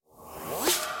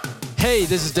Hey,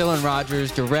 this is Dylan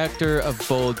Rogers, director of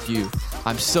Bold Youth.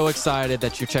 I'm so excited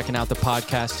that you're checking out the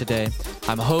podcast today.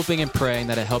 I'm hoping and praying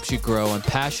that it helps you grow in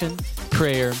passion,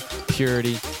 prayer,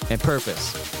 purity, and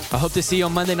purpose. I hope to see you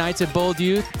on Monday nights at Bold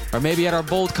Youth, or maybe at our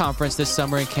Bold Conference this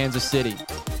summer in Kansas City.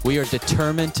 We are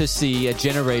determined to see a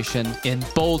generation in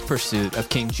bold pursuit of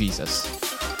King Jesus.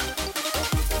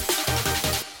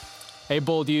 Hey,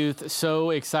 Bold Youth, so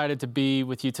excited to be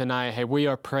with you tonight. Hey, we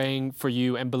are praying for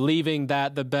you and believing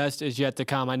that the best is yet to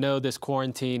come. I know this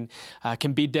quarantine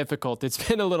can be difficult. It's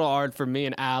been a little hard for me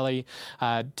and Allie,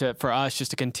 for us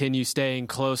just to continue staying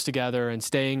close together and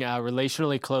staying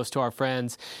relationally close to our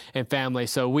friends and family.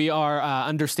 So we are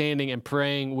understanding and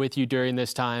praying with you during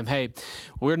this time. Hey,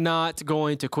 we're not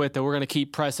going to quit, though. We're going to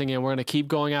keep pressing in. We're going to keep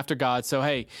going after God. So,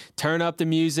 hey, turn up the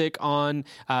music on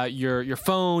your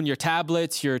phone, your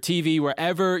tablets, your TV,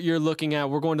 wherever you're looking at.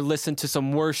 We're going to listen to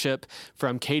some worship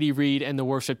from Katie Reed and the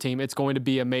worship team. It's going to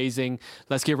be amazing.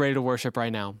 Let's get ready to worship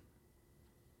right now.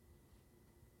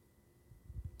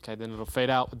 Okay, then it'll fade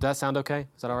out. Does that sound okay?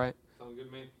 Is that all right? Sound good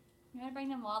to me? You want to bring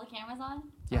them while the camera's on?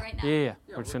 Yeah. Or right now? Yeah.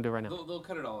 We're just going to do it right now. They'll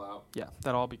cut it all out. Yeah,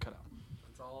 that'll all be cut out.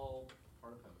 It's all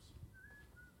part of post.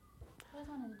 I always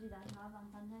wanted to do that live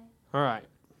on Sunday. All right.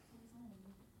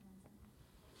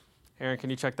 Aaron, can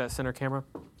you check that center camera?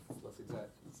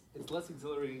 It's less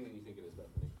exhilarating than you think it is,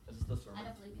 Bethany. This is the sermon. I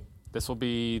don't believe you. This will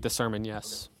be the sermon,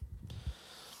 yes.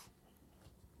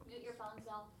 Mute your phones,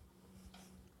 y'all.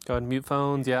 Go ahead and mute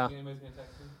phones, yeah. Anybody's going to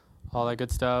text me? All that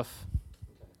good stuff.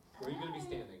 Okay. Where are you going to be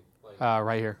standing?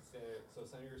 Right here. So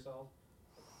center yourself.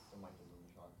 The mic is in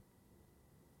the shot.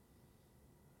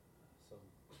 So.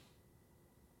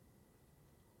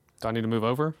 Do I need to move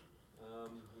over? You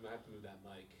might have to move that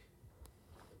mic.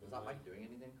 Is that mic doing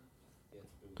anything? Yeah,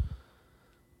 move.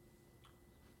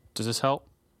 Does this help?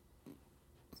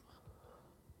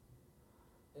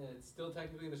 And it's still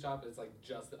technically in the shot, but it's like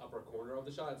just the upper corner of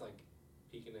the shot. It's like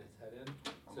peeking its head in.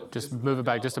 So Just move it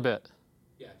back just a bit.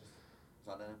 Yeah, Is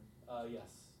that in? yes.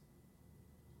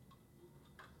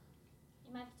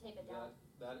 You might have to tape it down.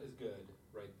 That is good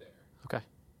right there. Okay.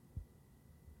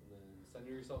 And then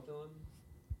center yourself, Dylan.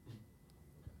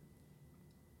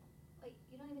 Wait,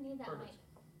 you don't even need that Perfect. mic.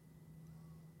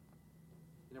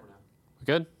 You never know. We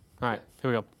good? All right,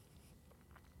 here we go.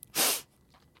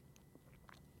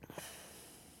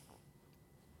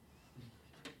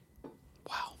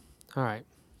 Wow. All right.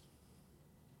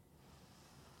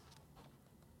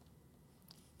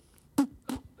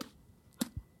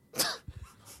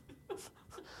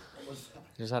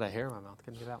 I just had a hair in my mouth.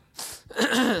 Couldn't get it out.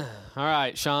 All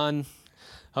right, Sean.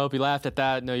 I hope you laughed at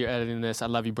that. I know you're editing this. I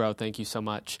love you, bro. Thank you so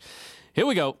much. Here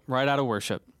we go. Right out of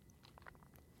worship.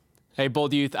 Hey,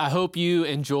 Bold Youth, I hope you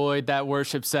enjoyed that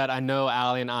worship set. I know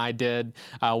Allie and I did.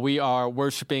 We are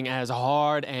worshiping as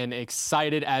hard and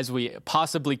excited as we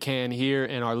possibly can here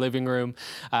in our living room,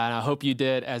 and I hope you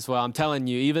did as well. I'm telling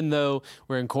you, even though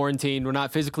we're in quarantine, we're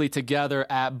not physically together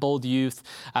at Bold Youth,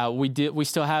 we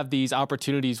still have these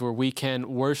opportunities where we can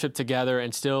worship together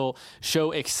and still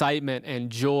show excitement and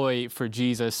joy for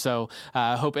Jesus. So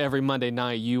I hope every Monday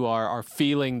night you are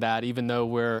feeling that, even though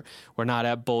we're not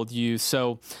at Bold Youth.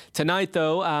 So tonight,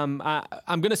 though, I'm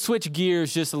going to switch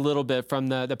gears just a little bit from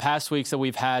the past weeks that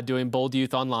we've had doing Bold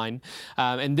Youth Online.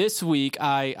 And this week,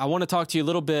 I want to talk to you a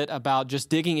little bit about just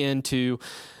digging into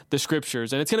the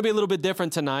scriptures. And it's going to be a little bit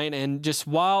different tonight. And just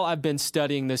while I've been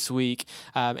studying this week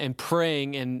and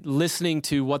praying and listening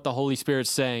to what the Holy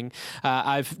Spirit's saying,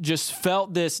 I've just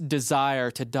felt this desire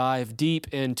to dive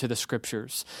deep into the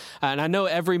scriptures. And I know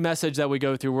every message that we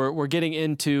go through, we're getting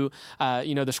into,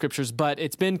 the scriptures, but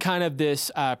it's been kind of this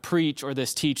preach or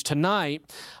this teach.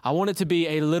 Tonight, I want it to be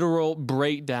a literal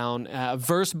breakdown,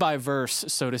 verse by verse,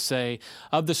 so to say,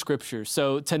 of the scriptures.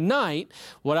 So tonight,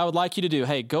 what I would like you to do,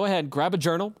 hey, go ahead, grab a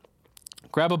journal.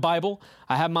 Grab a Bible.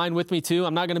 I have mine with me too.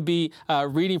 I'm not going to be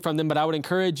reading from them, but I would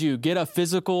encourage you, get a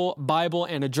physical Bible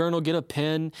and a journal, get a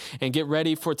pen, and get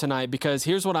ready for tonight, because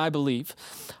here's what I believe.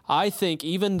 I think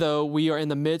even though we are in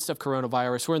the midst of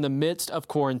coronavirus, we're in the midst of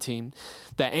quarantine,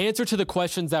 the answer to the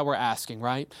questions that we're asking,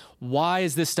 right? Why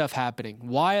is this stuff happening?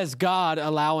 Why is God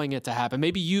allowing it to happen?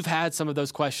 Maybe you've had some of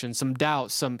those questions, some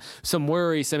doubts, some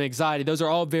worry, some anxiety. Those are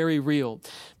all very real.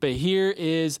 But here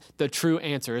is the true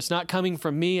answer. It's not coming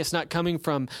from me. It's not coming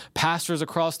from pastors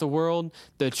across the world.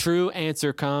 The true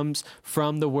answer comes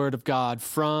from the Word of God,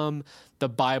 from the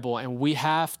Bible, and we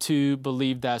have to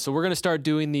believe that. So we're going to start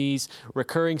doing these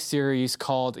recurring series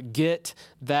called Get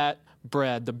That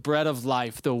bread, the bread of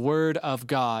life, the word of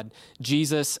God,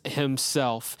 Jesus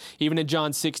himself. Even in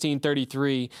John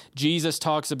 16:33, Jesus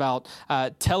talks about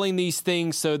telling these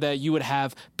things so that you would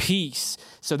have peace,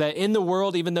 so that in the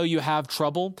world, even though you have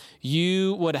trouble,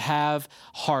 you would have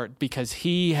heart because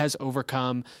he has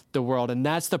overcome the world. And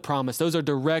that's the promise. Those are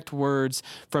direct words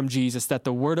from Jesus, that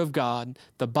the word of God,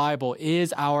 the Bible,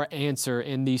 is our answer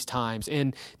in these times,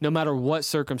 in no matter what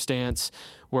circumstance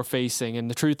we're facing. And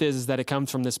the truth is that it comes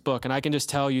from this book. And I can just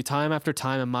tell you time after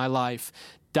time in my life,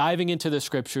 diving into the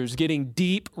scriptures, getting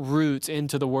deep roots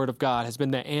into the word of God has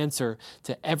been the answer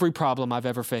to every problem I've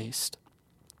ever faced.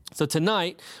 So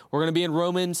tonight, we're going to be in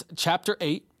Romans chapter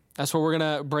 8. That's what we're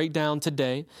going to break down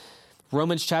today.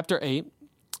 Romans chapter 8.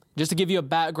 Just to give you a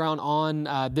background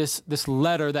on this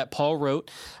letter that Paul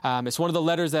wrote, it's one of the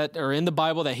letters that are in the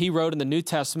Bible that he wrote in the New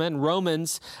Testament. And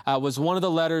Romans was one of the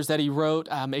letters that he wrote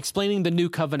explaining the new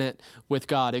covenant with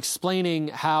God, explaining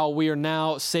how we are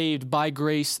now saved by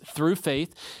grace through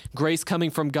faith, grace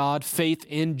coming from God, faith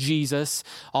in Jesus.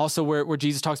 Also where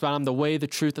Jesus talks about, I'm the way, the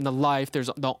truth, and the life. There's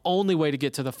the only way to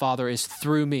get to the Father is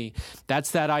through me.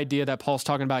 That's that idea that Paul's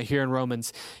talking about here in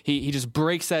Romans. He just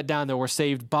breaks that down, that we're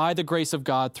saved by the grace of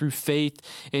God through faith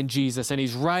in Jesus. And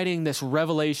he's writing this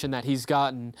revelation that he's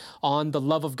gotten on the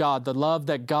love of God, the love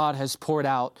that God has poured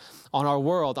out on our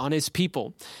world, on his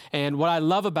people. And what I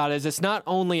love about it is it's not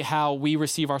only how we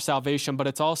receive our salvation, but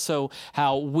it's also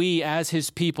how we as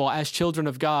his people, as children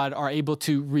of God, are able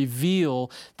to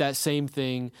reveal that same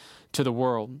thing to the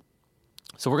world.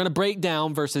 So we're going to break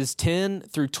down verses 10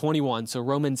 through 21. So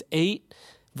Romans 8,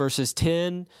 verses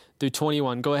 10 through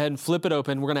 21. Go ahead and flip it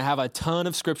open. We're going to have a ton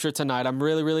of scripture tonight. I'm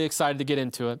really, really excited to get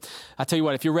into it. I'll tell you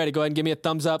what, if you're ready, go ahead and give me a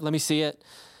thumbs up. Let me see it.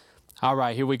 All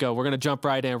right, here we go. We're going to jump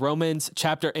right in. Romans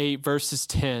chapter 8, verses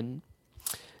 10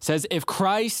 says, if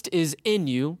Christ is in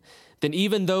you, then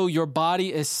even though your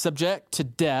body is subject to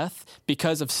death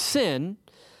because of sin,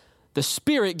 the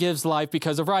Spirit gives life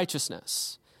because of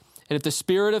righteousness. And if the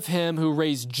Spirit of him who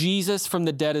raised Jesus from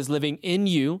the dead is living in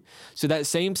you, so that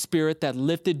same Spirit that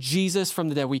lifted Jesus from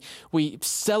the dead, we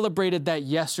celebrated that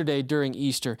yesterday during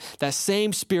Easter, that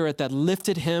same Spirit that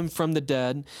lifted him from the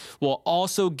dead will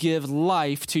also give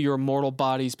life to your mortal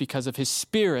bodies because of his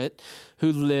Spirit who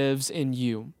lives in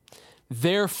you.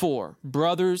 Therefore,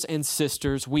 brothers and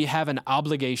sisters, we have an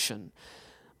obligation,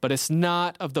 but it's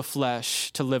not of the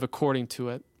flesh to live according to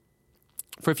it.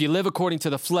 For if you live according to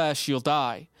the flesh, you'll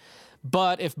die.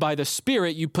 But if by the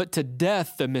Spirit you put to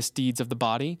death the misdeeds of the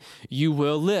body, you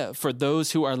will live. For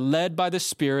those who are led by the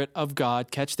Spirit of God,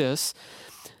 catch this,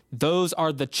 those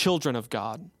are the children of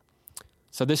God.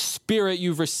 So this Spirit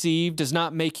you've received does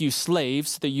not make you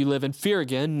slaves so that you live in fear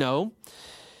again. No.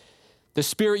 The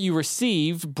Spirit you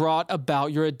received brought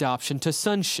about your adoption to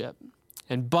sonship.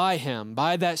 And by him,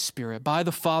 by that Spirit, by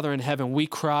the Father in heaven, we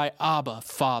cry, Abba,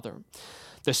 Father.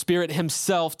 The Spirit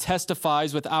himself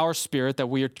testifies with our spirit that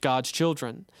we are God's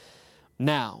children.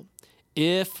 Now,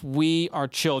 if we are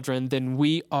children, then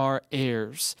we are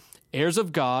heirs, heirs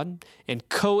of God and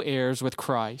co-heirs with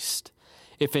Christ,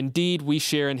 if indeed we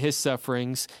share in his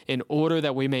sufferings, in order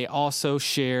that we may also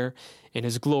share in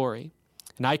his glory.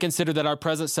 And I consider that our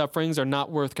present sufferings are not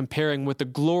worth comparing with the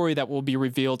glory that will be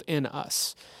revealed in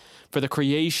us. For the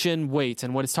creation waits,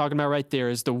 and what it's talking about right there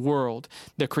is the world.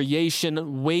 The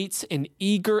creation waits in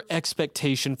eager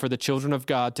expectation for the children of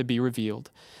God to be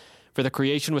revealed. For the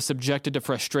creation was subjected to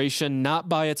frustration, not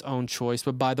by its own choice,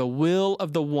 but by the will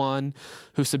of the one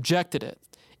who subjected it,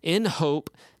 in hope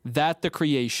that the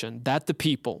creation, that the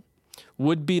people,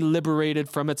 would be liberated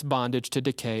from its bondage to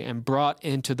decay and brought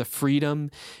into the freedom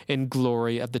and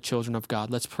glory of the children of God.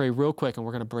 Let's pray real quick, and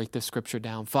we're going to break this scripture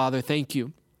down. Father, thank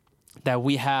you that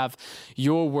we have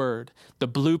your word, the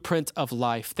blueprint of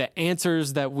life, the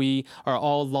answers that we are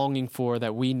all longing for,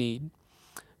 that we need.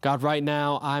 God, right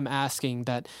now, I'm asking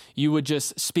that you would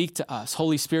just speak to us.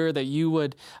 Holy Spirit, that you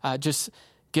would just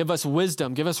give us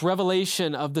wisdom, give us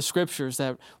revelation of the scriptures,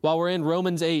 that while we're in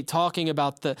Romans 8 talking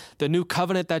about the new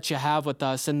covenant that you have with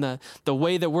us and the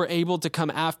way that we're able to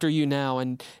come after you now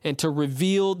and to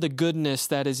reveal the goodness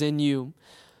that is in you,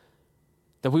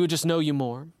 that we would just know you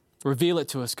more. Reveal it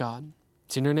to us, God.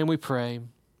 It's in your name we pray.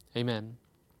 Amen.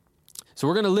 So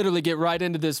we're going to literally get right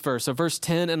into this verse. So verse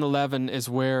 10 and 11 is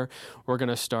where we're going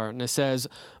to start. And it says,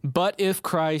 but if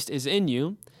Christ is in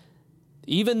you,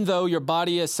 even though your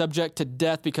body is subject to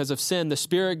death because of sin, the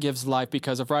Spirit gives life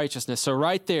because of righteousness. So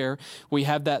right there, we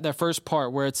have that first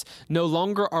part where it's no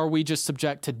longer are we just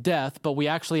subject to death, but we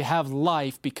actually have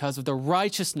life because of the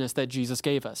righteousness that Jesus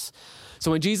gave us. So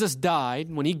when Jesus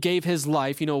died, when he gave his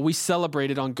life, we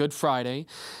celebrated on Good Friday,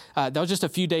 that was just a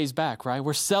few days back, right?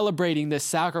 We're celebrating this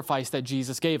sacrifice that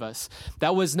Jesus gave us.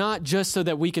 That was not just so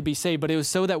that we could be saved, but it was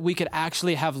so that we could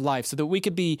actually have life, so that we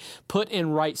could be put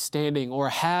in right standing or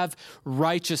have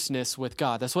righteousness with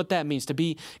God. That's what that means. To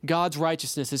be God's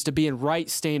righteousness is to be in right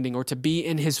standing or to be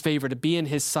in his favor, to be in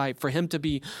his sight, for him to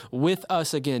be with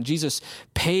us again. Jesus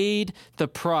paid the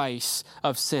price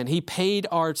of sin. He paid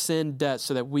our sin debt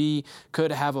so that we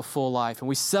could have a full life. And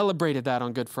we celebrated that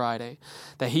on Good Friday,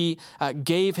 that he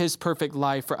gave his perfect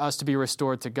life for us to be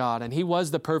restored to God. And he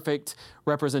was the perfect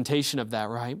representation of that,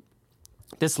 right?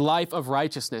 This life of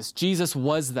righteousness, Jesus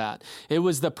was that. It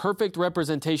was the perfect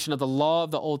representation of the law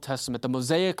of the Old Testament, the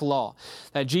Mosaic law,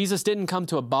 that Jesus didn't come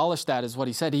to abolish that, is what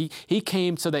he said. He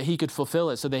came so that he could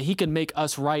fulfill it, so that he could make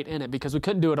us right in it, because we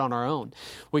couldn't do it on our own.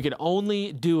 We could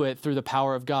only do it through the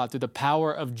power of God, through the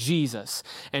power of Jesus.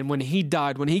 And when he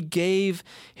died, when he gave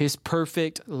his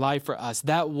perfect life for us,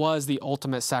 that was the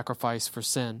ultimate sacrifice for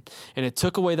sin. And it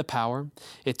took away the power,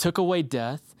 it took away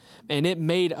death, and it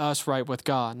made us right with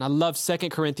God. And I love 2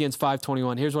 Corinthians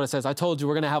 5:21. Here's what it says. I told you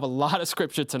we're going to have a lot of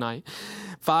scripture tonight.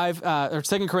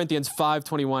 2 Corinthians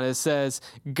 5:21, it says,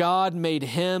 God made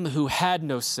him who had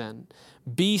no sin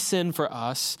be sin for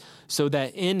us, so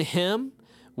that in him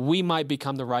we might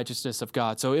become the righteousness of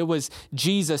God. So it was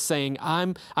Jesus saying,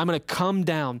 I'm going to come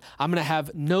down. I'm going to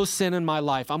have no sin in my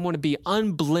life. I'm going to be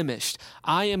unblemished.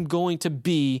 I am going to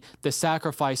be the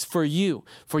sacrifice for you,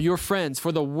 for your friends,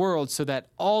 for the world, so that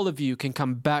all of you can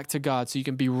come back to God, so you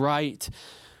can be right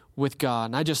with God.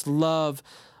 And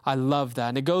I love that.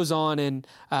 And it goes on in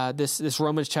this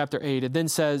Romans chapter 8. It then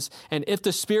says, and if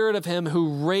the spirit of him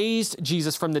who raised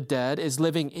Jesus from the dead is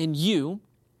living in you,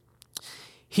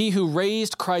 he who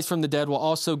raised Christ from the dead will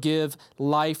also give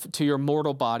life to your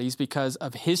mortal bodies because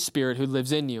of his spirit who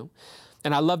lives in you.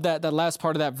 And I love that last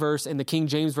part of that verse in the King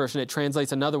James Version. It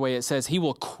translates another way. It says, he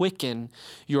will quicken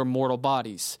your mortal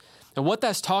bodies. And what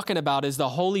that's talking about is the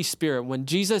Holy Spirit. When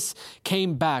Jesus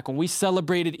came back, when we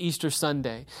celebrated Easter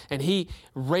Sunday, and he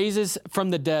raises from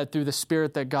the dead through the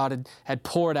Spirit that God had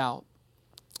poured out,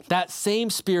 that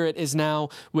same Spirit is now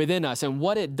within us. And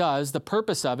what it does, the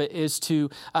purpose of it, is to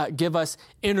give us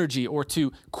energy or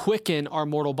to quicken our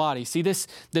mortal body. See, this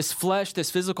flesh, this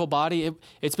physical body,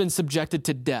 it's been subjected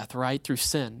to death, right, through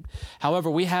sin. However,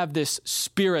 we have this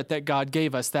Spirit that God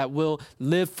gave us that will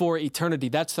live for eternity.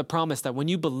 That's the promise, that when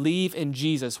you believe in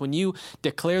Jesus, when you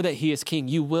declare that he is king,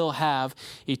 you will have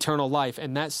eternal life.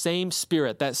 And that same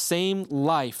Spirit, that same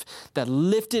life that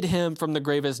lifted him from the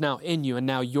grave is now in you. And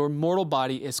now your mortal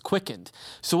body is quickened.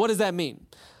 So what does that mean?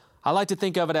 I like to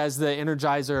think of it as the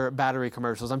Energizer battery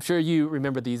commercials. I'm sure you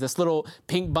remember these. This little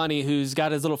pink bunny who's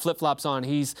got his little flip-flops on,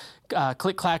 he's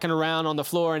click-clacking around on the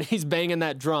floor and he's banging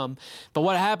that drum. But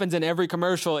what happens in every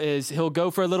commercial is he'll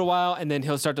go for a little while and then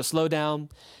he'll start to slow down.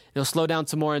 He'll slow down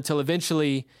some more until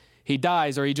eventually he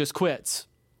dies or he just quits.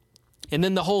 And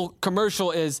then the whole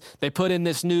commercial is they put in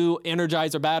this new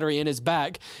Energizer battery in his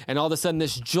back, and all of a sudden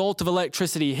this jolt of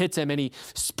electricity hits him and he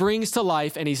springs to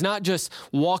life, and he's not just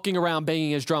walking around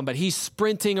banging his drum, but he's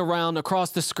sprinting around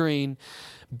across the screen,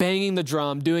 banging the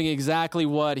drum, doing exactly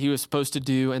what he was supposed to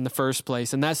do in the first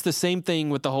place. And that's the same thing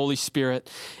with the Holy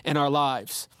Spirit in our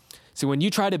lives. See, when you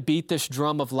try to beat this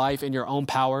drum of life in your own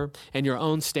power and your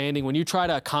own standing, when you try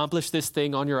to accomplish this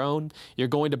thing on your own, you're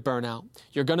going to burn out.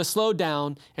 You're going to slow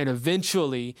down, and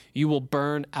eventually you will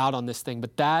burn out on this thing.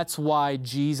 But that's why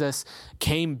Jesus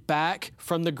came back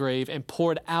from the grave and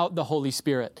poured out the Holy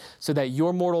Spirit, so that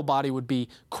your mortal body would be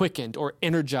quickened or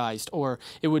energized, or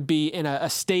it would be in a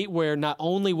state where not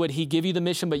only would he give you the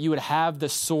mission, but you would have the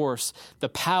source, the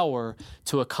power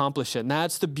to accomplish it. And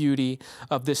that's the beauty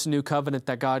of this new covenant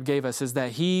that God gave us, is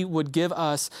that he would give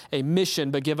us a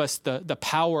mission, but give us the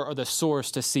power or the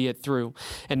source to see it through.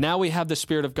 And now we have the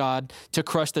Spirit of God to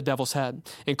crush the devil's head,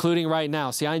 including right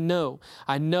now. See, I know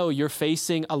you're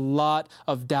facing a lot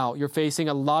of doubt. You're facing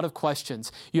a lot of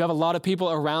questions. You have a lot of people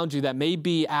around you that may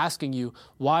be asking you,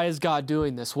 why is God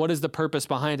doing this? What is the purpose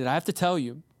behind it? I have to tell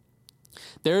you,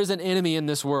 there is an enemy in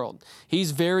this world.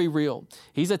 He's very real.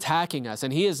 He's attacking us,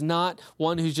 and he is not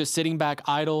one who's just sitting back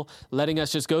idle, letting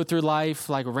us just go through life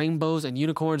like rainbows and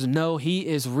unicorns. No, he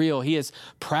is real. He is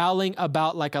prowling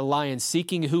about like a lion,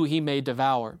 seeking who he may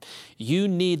devour. You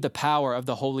need the power of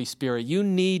the Holy Spirit. You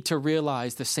need to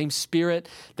realize the same Spirit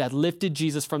that lifted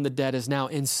Jesus from the dead is now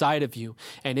inside of you,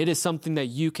 and it is something that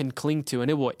you can cling to, and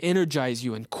it will energize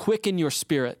you and quicken your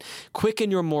spirit,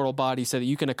 quicken your mortal body so that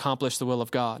you can accomplish the will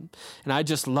of God. And I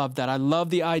just love that. I love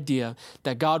the idea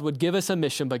that God would give us a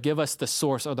mission, but give us the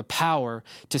source or the power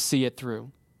to see it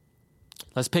through.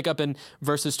 Let's pick up in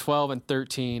verses 12 and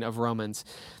 13 of Romans.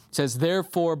 It says,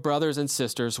 therefore, brothers and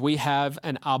sisters, we have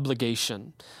an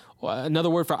obligation. Another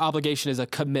word for obligation is a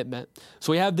commitment.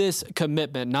 So we have this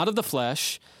commitment, not of the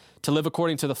flesh, to live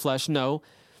according to the flesh, no,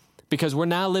 because we're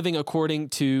now living according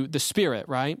to the Spirit,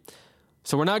 right?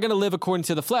 So we're not going to live according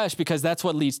to the flesh because that's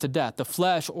what leads to death. The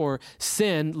flesh or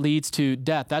sin leads to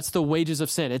death. That's the wages of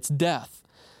sin. It's death.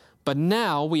 But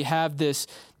now we have this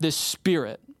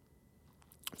Spirit.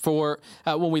 For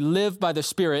when we live by the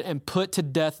Spirit and put to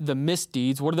death the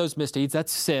misdeeds, what are those misdeeds?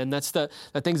 That's sin. That's the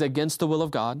things against the will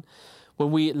of God.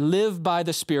 When we live by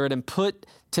the Spirit and put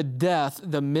to death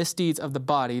the misdeeds of the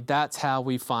body, that's how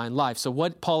we find life. So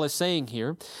what Paul is saying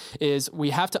here is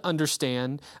we have to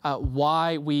understand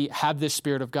why we have this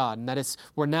Spirit of God, and that is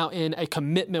we're now in a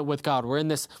commitment with God. We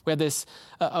have this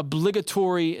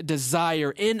obligatory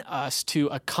desire in us to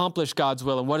accomplish God's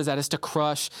will. And what is that? It's to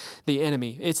crush the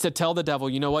enemy. It's to tell the devil,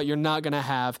 you know what? You're not going to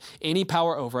have any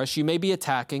power over us. You may be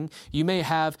attacking. You may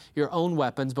have your own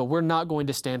weapons, but we're not going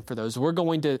to stand for those. We're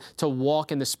going to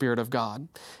walk in the Spirit of God.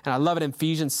 And I love it in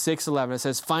Ephesians 6:11. It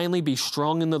says, finally be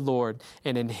strong in the Lord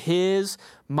and in his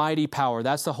mighty power.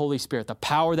 That's the Holy Spirit, the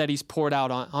power that he's poured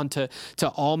out onto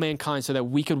all mankind so that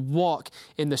we could walk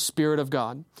in the Spirit of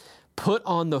God. Put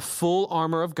on the full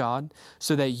armor of God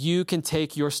so that you can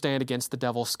take your stand against the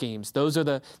devil's schemes. Those are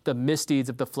the misdeeds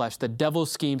of the flesh, the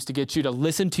devil's schemes to get you to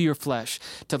listen to your flesh,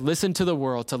 to listen to the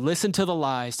world, to listen to the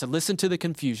lies, to listen to the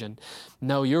confusion.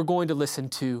 No, you're going to listen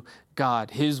to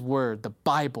God, his word, the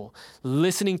Bible,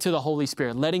 listening to the Holy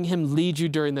Spirit, letting him lead you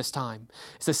during this time.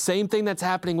 It's the same thing that's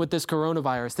happening with this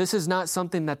coronavirus. This is not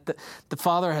something that the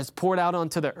Father has poured out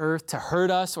onto the earth to hurt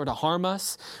us or to harm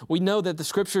us. We know that the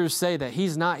scriptures say that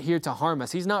he's not here to harm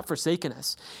us. He's not forsaken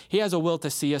us. He has a will to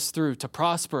see us through, to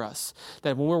prosper us,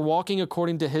 that when we're walking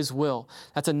according to his will,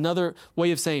 that's another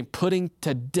way of saying putting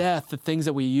to death the things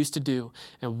that we used to do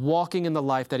and walking in the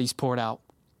life that he's poured out.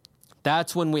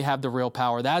 That's when we have the real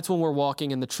power. That's when we're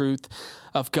walking in the truth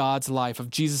of God's life,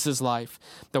 of Jesus' life,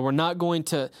 that we're not going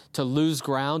to lose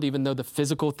ground, even though the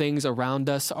physical things around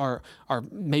us are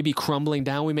maybe crumbling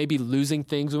down. We may be losing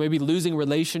things. We may be losing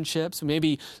relationships. We may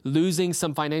be losing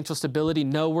some financial stability.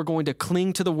 No, we're going to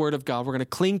cling to the word of God. We're going to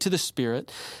cling to the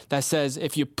Spirit that says,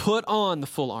 if you put on the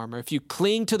full armor, if you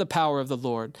cling to the power of the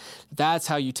Lord, that's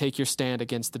how you take your stand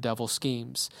against the devil's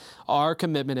schemes. Our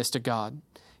commitment is to God.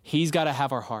 He's got to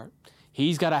have our heart.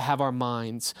 He's got to have our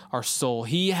minds, our soul.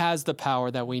 He has the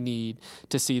power that we need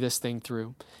to see this thing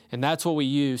through. And that's what we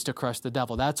use to crush the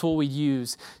devil. That's what we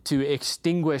use to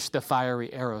extinguish the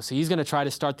fiery arrows. So he's going to try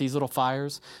to start these little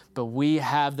fires, but we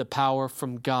have the power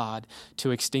from God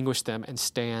to extinguish them and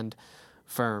stand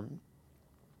firm.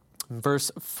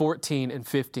 Verse 14 and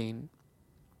 15.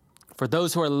 For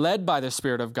those who are led by the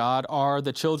Spirit of God are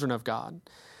the children of God.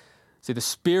 See, the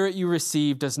Spirit you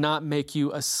receive does not make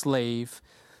you a slave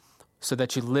so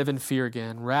that you live in fear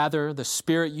again. Rather, the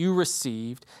Spirit you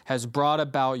received has brought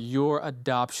about your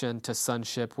adoption to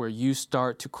sonship, where you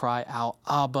start to cry out,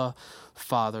 Abba,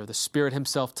 Father. The Spirit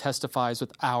himself testifies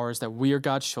with ours that we are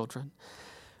God's children.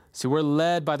 See, we're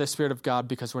led by the Spirit of God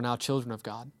because we're now children of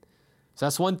God. So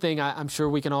that's one thing I'm sure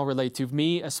we can all relate to.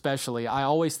 Me especially, I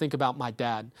always think about my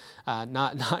dad,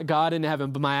 not God in heaven,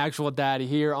 but my actual dad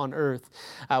here on earth.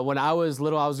 When I was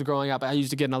little, I was growing up, I used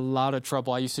to get in a lot of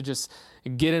trouble. I used to just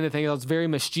get into things. I was very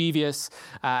mischievous.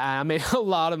 I made a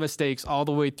lot of mistakes all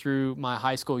the way through my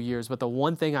high school years. But the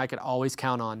one thing I could always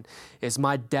count on is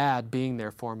my dad being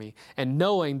there for me and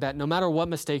knowing that no matter what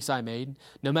mistakes I made,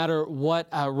 no matter what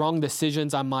wrong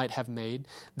decisions I might have made,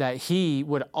 that he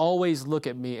would always look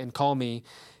at me and call me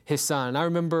his son. And I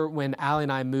remember when Allie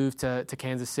and I moved to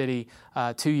Kansas City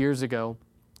 2 years ago,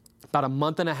 about a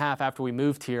month and a half after we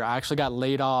moved here, I actually got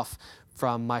laid off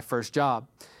from my first job.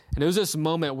 And it was this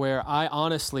moment where I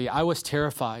was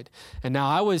terrified. And now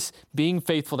I was being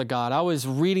faithful to God. I was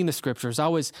reading the scriptures. I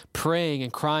was praying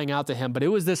and crying out to him. But it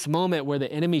was this moment where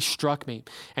the enemy struck me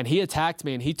and he attacked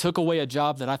me and he took away a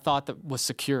job that I thought that was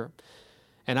secure.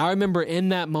 And I remember in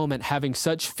that moment having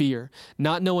such fear,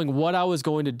 not knowing what I was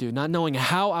going to do, not knowing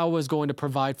how I was going to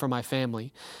provide for my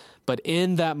family. But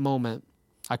in that moment,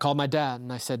 I called my dad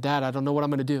and I said, Dad, I don't know what I'm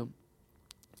going to do.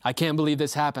 I can't believe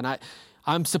this happened.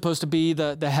 I'm supposed to be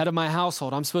the head of my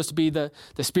household. I'm supposed to be the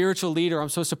spiritual leader. I'm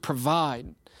supposed to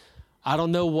provide. I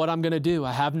don't know what I'm going to do.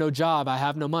 I have no job. I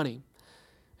have no money.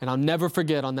 And I'll never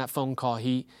forget on that phone call,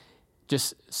 he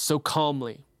just so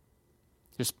calmly,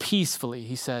 just peacefully,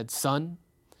 he said, Son,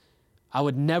 I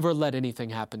would never let anything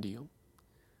happen to you.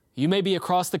 You may be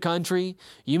across the country.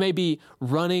 You may be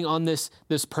running on this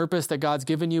purpose that God's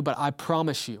given you, but I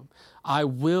promise you, I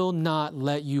will not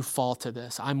let you fall to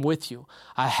this. I'm with you.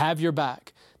 I have your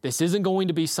back. This isn't going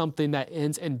to be something that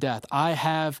ends in death. I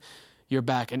have your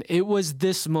back. And it was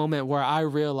this moment where I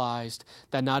realized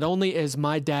that not only is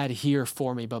my dad here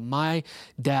for me, but my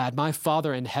dad, my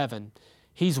Father in heaven,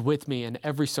 he's with me in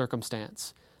every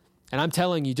circumstance. And I'm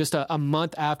telling you, just a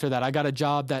month after that, I got a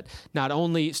job that not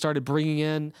only started bringing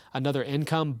in another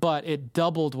income, but it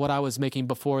doubled what I was making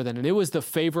before then. And it was the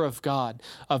favor of God,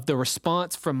 of the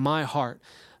response from my heart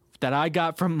that I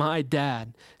got from my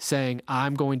dad saying,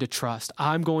 I'm going to trust.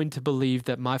 I'm going to believe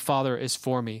that my Father is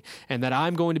for me and that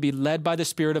I'm going to be led by the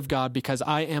Spirit of God because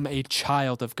I am a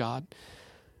child of God.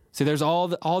 See, there's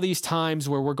all these times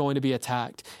where we're going to be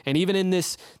attacked. And even in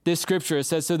this scripture, it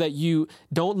says so that you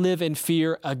don't live in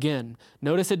fear again.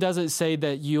 Notice it doesn't say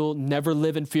that you'll never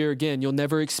live in fear again. You'll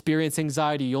never experience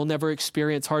anxiety. You'll never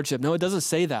experience hardship. No, it doesn't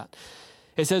say that.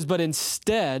 It says, but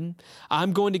instead,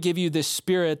 I'm going to give you this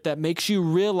Spirit that makes you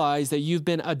realize that you've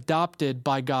been adopted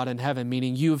by God in heaven,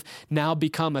 meaning you've now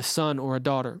become a son or a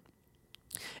daughter.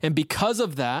 And because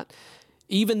of that,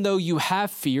 even though you have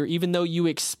fear, even though you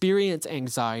experience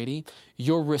anxiety,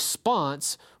 your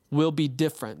response will be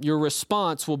different. Your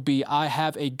response will be, I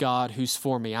have a God who's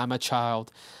for me. I'm a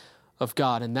child of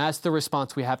God. And that's the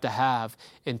response we have to have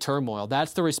in turmoil.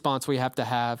 That's the response we have to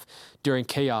have during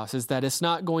chaos, is that it's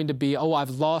not going to be, oh, I've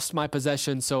lost my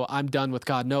possession, so I'm done with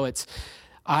God. No, it's,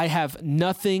 I have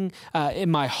nothing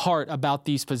in my heart about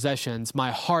these possessions.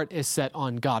 My heart is set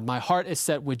on God. My heart is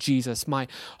set with Jesus. My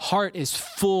heart is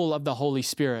full of the Holy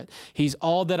Spirit. He's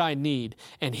all that I need,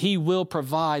 and He will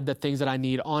provide the things that I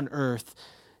need on earth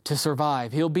to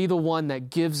survive. He'll be the one that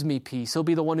gives me peace. He'll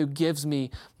be the one who gives me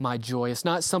my joy. It's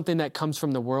not something that comes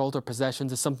from the world or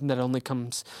possessions. It's something that only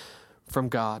comes from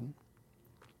God.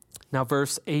 Now,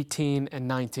 verse 18 and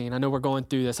 19. I know we're going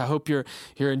through this. I hope you're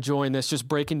enjoying this, just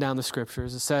breaking down the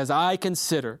scriptures. It says, I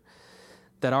consider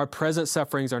that our present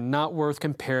sufferings are not worth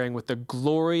comparing with the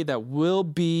glory that will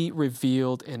be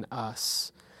revealed in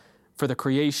us. For the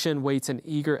creation waits in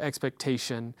eager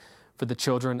expectation for the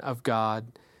children of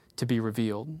God to be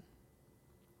revealed.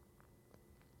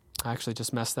 I actually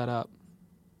just messed that up.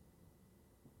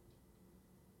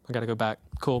 I got to go back.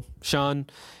 Cool. Sean,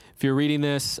 if you're reading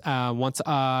this, once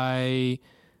I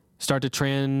start to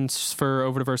transfer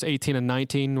over to verse 18 and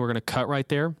 19, we're going to cut right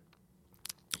there.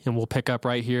 And we'll pick up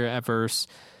right here at verse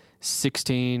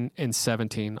 16 and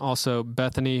 17. Also,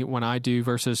 Bethany, when I do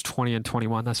verses 20 and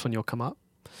 21, that's when you'll come up.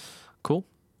 Cool?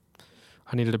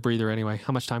 I needed a breather anyway.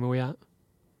 How much time are we at?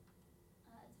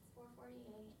 It's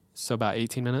 4:48. So about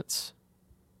 18 minutes?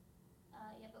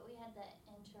 Yeah, but we had the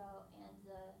intro and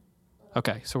the little...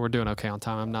 Okay, so we're doing okay on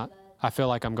time. I feel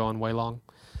like I'm going way long.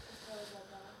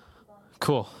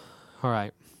 Cool. All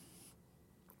right.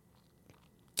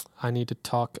 I need to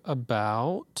talk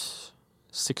about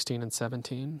 16 and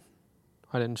 17.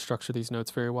 I didn't structure these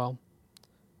notes very well.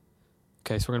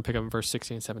 Okay, so we're going to pick up in verse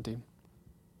 16 and 17.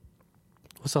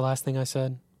 What's the last thing I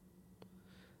said?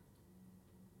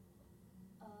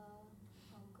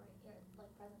 Great.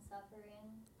 Like present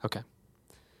suffering. Okay.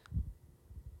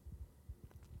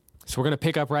 So we're going to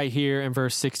pick up right here in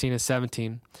verse 16 and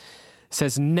 17. It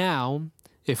says, now,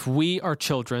 if we are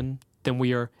children, then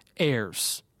we are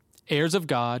heirs, heirs of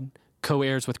God,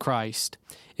 co-heirs with Christ,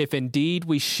 if indeed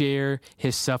we share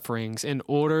His sufferings, in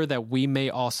order that we may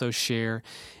also share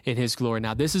in His glory.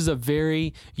 Now, this is a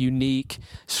very unique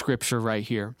scripture right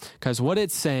here, because what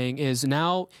it's saying is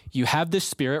now you have this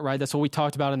Spirit, right? That's what we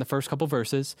talked about in the first couple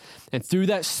verses. And through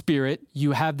that Spirit,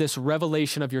 you have this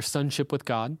revelation of your sonship with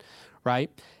God, right?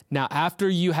 Now, after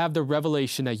you have the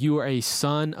revelation that you are a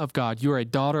son of God, you are a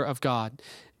daughter of God,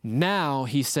 now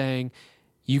He's saying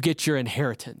you get your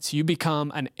inheritance. You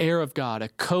become an heir of God, a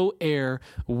co-heir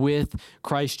with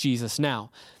Christ Jesus.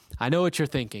 Now, I know what you're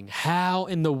thinking. How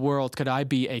in the world could I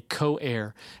be a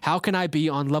co-heir? How can I be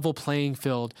on level playing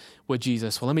field with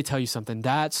Jesus? Well, let me tell you something.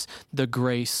 That's the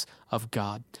grace of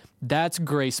God. That's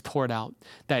grace poured out.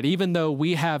 That even though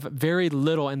we have very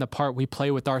little in the part we play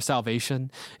with our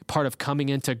salvation, part of coming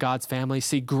into God's family,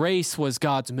 see, grace was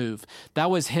God's move.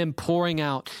 That was Him pouring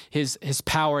out His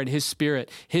power and His Spirit,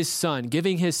 His Son,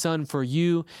 giving His Son for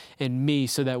you and me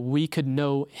so that we could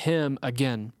know Him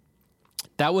again.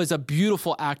 That was a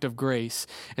beautiful act of grace.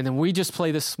 And then we just play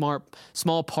this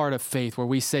small part of faith where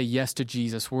we say yes to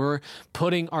Jesus. We're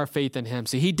putting our faith in Him.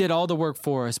 See, He did all the work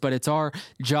for us, but it's our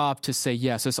job to say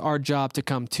yes. It's our job to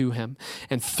come to Him.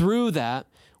 And through that,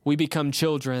 we become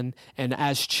children, and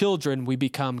as children, we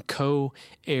become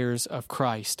co-heirs of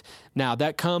Christ. Now,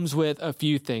 that comes with a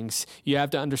few things you have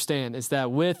to understand, is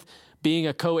that with being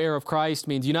a co-heir of Christ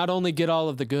means you not only get all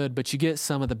of the good, but you get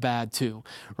some of the bad too,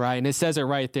 right? And it says it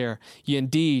right there.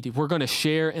 Indeed, we're going to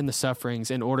share in the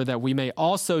sufferings in order that we may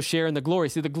also share in the glory.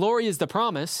 See, the glory is the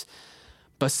promise,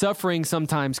 but suffering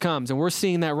sometimes comes, and we're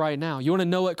seeing that right now. You want to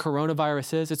know what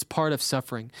coronavirus is? It's part of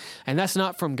suffering, and that's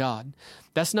not from God.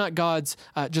 That's not God's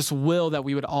just will that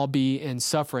we would all be in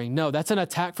suffering. No, that's an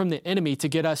attack from the enemy to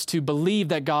get us to believe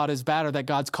that God is bad or that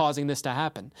God's causing this to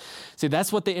happen. See,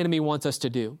 that's what the enemy wants us to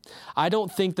do. I don't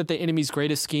think that the enemy's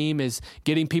greatest scheme is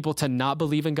getting people to not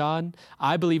believe in God.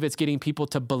 I believe it's getting people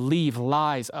to believe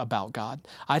lies about God.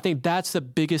 I think that's the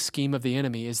biggest scheme of the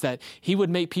enemy, is that he would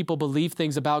make people believe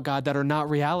things about God that are not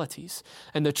realities.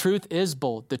 And the truth is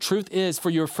bold. The truth is, for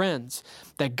your friends,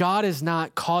 that God is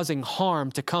not causing harm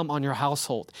to come on your household.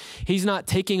 He's not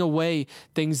taking away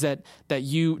things that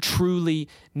you truly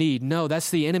need. No,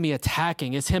 that's the enemy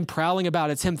attacking. It's him prowling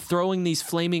about. It's him throwing these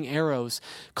flaming arrows,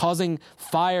 causing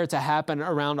fire to happen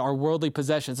around our worldly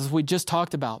possessions, as we just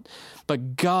talked about.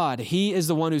 But God, he is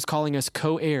the one who's calling us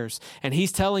co-heirs. And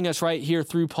he's telling us right here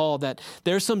through Paul that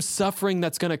there's some suffering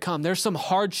that's going to come. There's some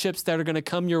hardships that are going to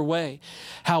come your way.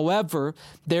 However,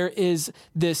 there is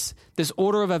this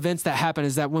order of events that happen,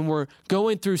 is that when we're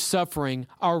going through suffering,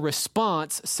 our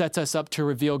response sets us up to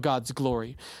reveal God's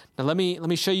glory. Now, let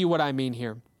me show you what I mean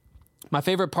here. My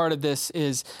favorite part of this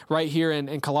is right here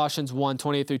in Colossians 1,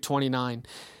 28 through 29.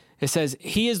 It says,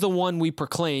 he is the one we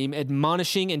proclaim,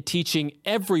 admonishing and teaching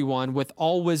everyone with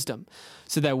all wisdom,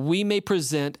 so that we may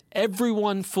present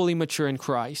everyone fully mature in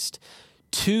Christ.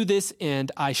 To this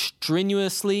end, I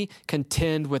strenuously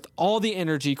contend with all the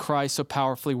energy Christ so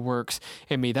powerfully works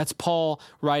in me. That's Paul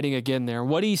writing again there.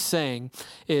 What he's saying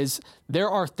is there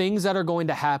are things that are going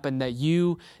to happen that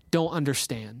you don't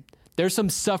understand. There's some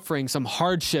suffering, some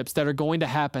hardships that are going to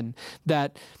happen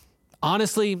that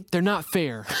honestly, they're not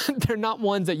fair. They're not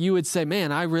ones that you would say,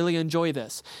 man, I really enjoy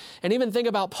this. And even think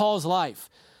about Paul's life.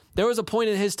 There was a point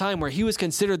in his time where he was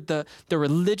considered the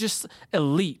religious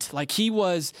elite. Like he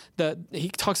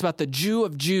talks about the Jew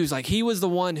of Jews. Like he was the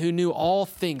one who knew all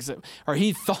things, or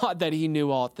he thought that he knew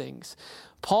all things.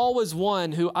 Paul was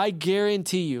one who, I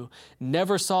guarantee you,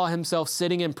 never saw himself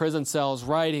sitting in prison cells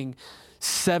writing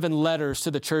 7 letters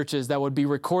to the churches that would be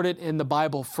recorded in the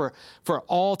Bible for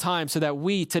all time, so that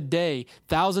we today,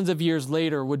 thousands of years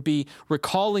later, would be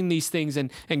recalling these things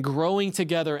and growing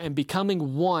together and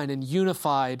becoming one and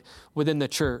unified within the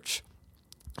church.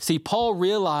 See, Paul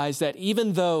realized that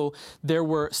even though there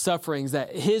were sufferings,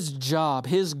 that his job,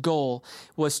 his goal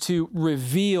was to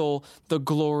reveal the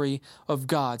glory of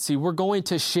God. See, we're going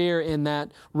to share in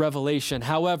that revelation.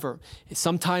 However,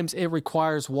 sometimes it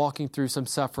requires walking through some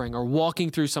suffering or walking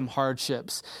through some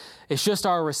hardships. It's just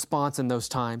our response in those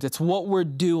times. It's what we're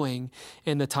doing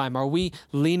in the time. Are we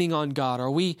leaning on God?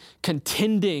 Are we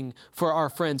contending for our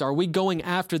friends? Are we going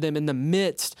after them in the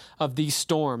midst of these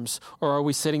storms? Or are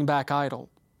we sitting back idle?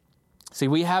 See,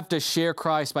 we have to share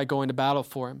Christ by going to battle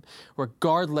for him,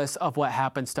 regardless of what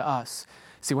happens to us.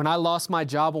 See, when I lost my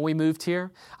job when we moved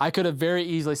here, I could have very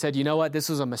easily said, you know what, this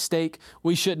was a mistake.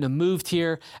 We shouldn't have moved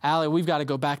here. Allie, we've got to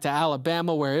go back to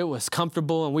Alabama where it was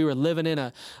comfortable and we were living in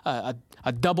a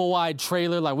double-wide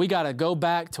trailer. Like, we got to go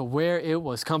back to where it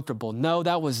was comfortable. No,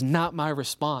 that was not my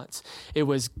response. It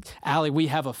was, Allie, we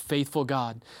have a faithful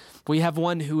God. We have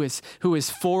one who is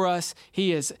for us. He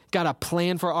has got a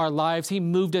plan for our lives. He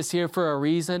moved us here for a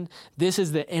reason. This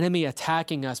is the enemy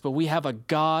attacking us, but we have a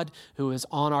God who is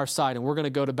on our side, and we're going to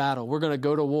go to battle. We're going to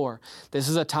go to war. This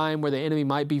is a time where the enemy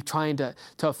might be trying to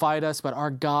fight us, but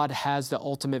our God has the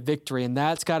ultimate victory, and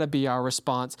that's got to be our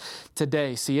response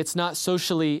today. See, it's not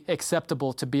socially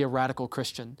acceptable to be a radical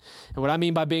Christian. And what I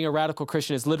mean by being a radical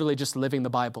Christian is literally just living the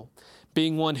Bible,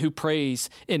 being one who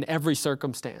prays in every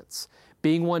circumstance,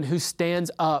 being one who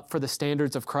stands up for the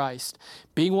standards of Christ,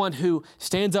 being one who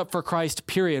stands up for Christ,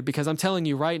 period. Because I'm telling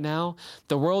you right now,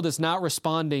 the world is not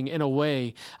responding in a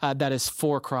way that is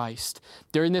for Christ.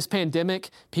 During this pandemic,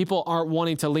 people aren't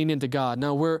wanting to lean into God.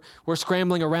 No, we're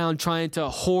scrambling around trying to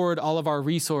hoard all of our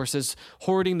resources,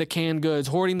 hoarding the canned goods,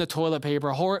 hoarding the toilet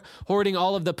paper, hoarding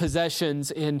all of the possessions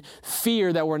in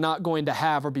fear that we're not going to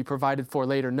have or be provided for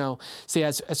later. No. See,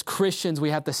 as Christians,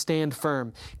 we have to stand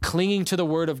firm, clinging to the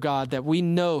word of God, that we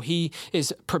know he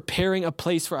is preparing a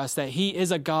place for us, that he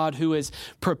is a God who is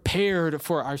prepared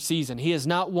for our season. He is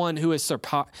not one who is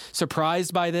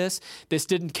surprised by this. This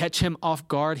didn't catch him off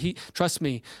guard. Trust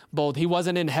me, Bold, he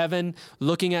wasn't in heaven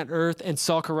looking at earth and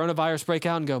saw coronavirus break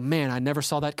out and go, man, I never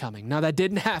saw that coming. No, that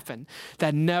didn't happen.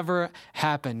 That never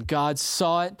happened. God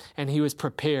saw it and he was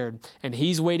prepared. And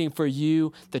he's waiting for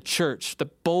you, the church, the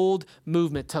Bold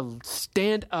movement, to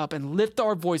stand up and lift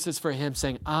our voices for him,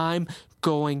 saying, I'm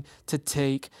going to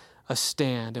take a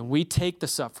stand. And we take the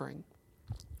suffering.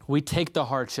 We take the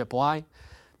hardship. Why?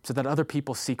 So that other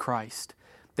people see Christ.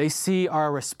 They see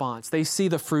our response. They see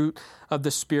the fruit of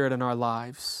the Spirit in our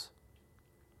lives.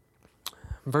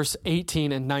 Verse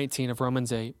 18 and 19 of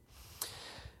Romans 8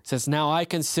 says, now I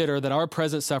consider that our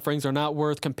present sufferings are not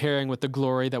worth comparing with the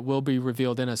glory that will be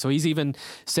revealed in us. So he's even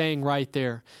saying right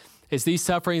there, is these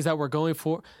sufferings that we're going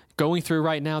through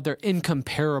right now, they're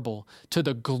incomparable to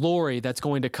the glory that's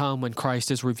going to come when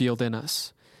Christ is revealed in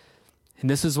us. And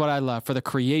this is what I love. For the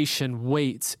creation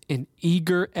waits in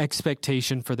eager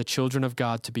expectation for the children of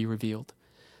God to be revealed.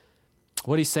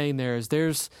 What he's saying there is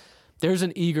there's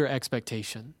an eager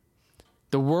expectation.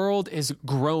 The world is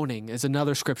groaning, is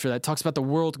another scripture that talks about the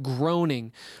world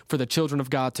groaning for the children of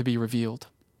God to be revealed.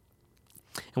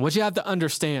 And what you have to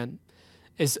understand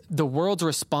is the world's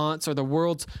response or the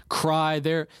world's cry,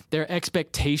 their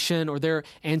expectation or their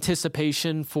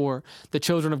anticipation for the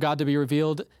children of God to be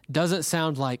revealed doesn't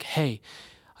sound like, hey,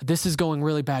 this is going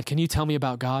really bad. Can you tell me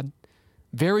about God?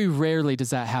 Very rarely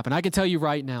does that happen. I can tell you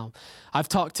right now, I've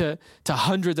talked to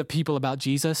hundreds of people about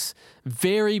Jesus.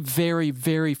 Very, very,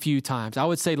 very few times. I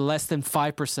would say less than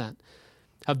 5%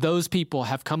 of those people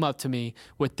have come up to me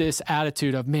with this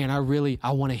attitude of, man, I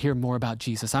want to hear more about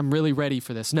Jesus. I'm really ready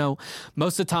for this. No,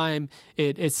 most of the time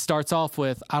it starts off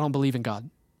with, I don't believe in God.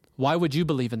 Why would you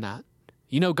believe in that?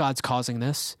 You know God's causing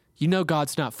this. You know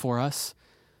God's not for us.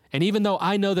 And even though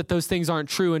I know that those things aren't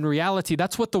true, in reality,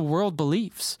 that's what the world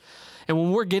believes. And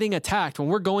when we're getting attacked, when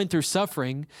we're going through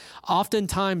suffering,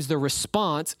 oftentimes the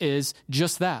response is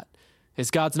just that,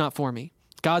 is God's not for me.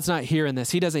 God's not hearing this.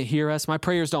 He doesn't hear us. My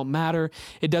prayers don't matter.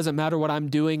 It doesn't matter what I'm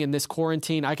doing in this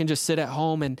quarantine. I can just sit at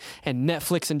home and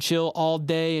Netflix and chill all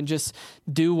day and just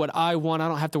do what I want. I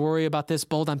don't have to worry about this.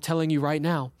 Bold, I'm telling you right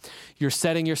now, you're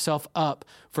setting yourself up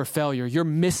for failure. You're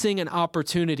missing an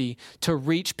opportunity to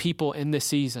reach people in this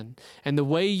season. And the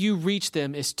way you reach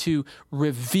them is to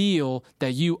reveal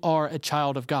that you are a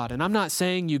child of God. And I'm not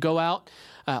saying you go out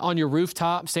on your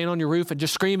rooftop, stand on your roof and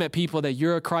just scream at people that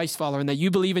you're a Christ follower and that you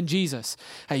believe in Jesus.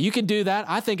 Hey, you can do that.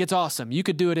 I think it's awesome. You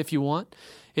could do it if you want.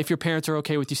 If your parents are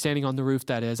okay with you standing on the roof,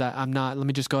 that is. I'm not, let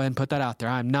me just go ahead and put that out there.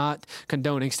 I'm not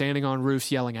condoning standing on roofs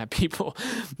yelling at people.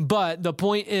 But the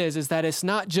point is that it's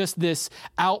not just this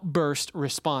outburst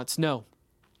response. No,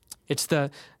 it's the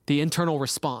internal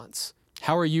response.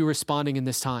 How are you responding in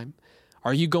this time?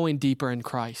 Are you going deeper in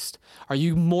Christ? Are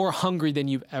you more hungry than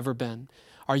you've ever been?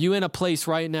 Are you in a place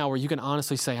right now where you can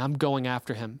honestly say, I'm going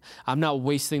after him. I'm not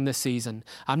wasting this season.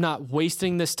 I'm not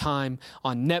wasting this time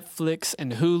on Netflix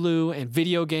and Hulu and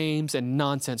video games and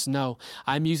nonsense. No,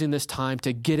 I'm using this time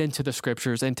to get into the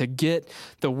scriptures and to get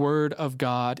the word of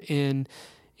God in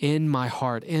my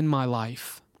heart, in my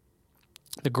life.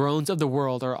 The groans of the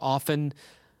world are often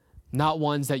not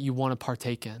ones that you want to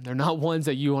partake in. They're not ones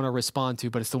that you want to respond to,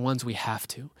 but it's the ones we have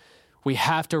to. We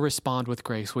have to respond with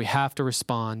grace. We have to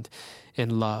respond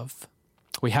in love.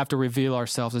 We have to reveal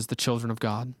ourselves as the children of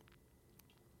God.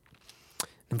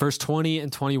 In verse 20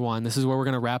 and 21, this is where we're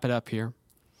going to wrap it up here.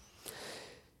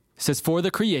 It says, for the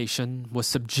creation was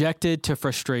subjected to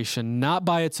frustration, not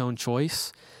by its own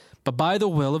choice, but by the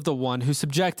will of the one who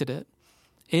subjected it,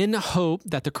 in hope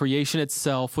that the creation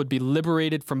itself would be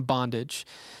liberated from bondage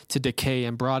to decay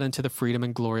and brought into the freedom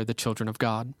and glory of the children of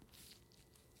God.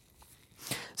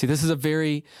 See, this is a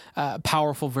very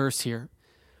powerful verse here.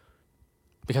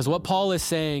 Because what Paul is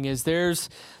saying is there's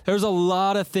a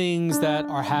lot of things that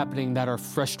are happening that are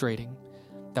frustrating,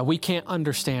 that we can't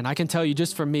understand. I can tell you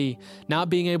just for me, not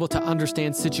being able to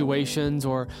understand situations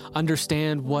or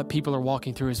understand what people are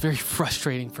walking through is very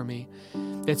frustrating for me.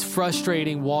 It's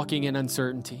frustrating walking in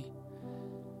uncertainty.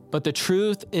 But the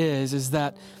truth is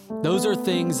that those are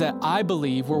things that I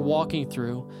believe we're walking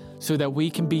through so that we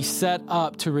can be set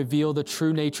up to reveal the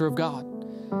true nature of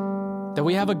God. That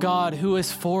we have a God who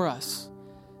is for us.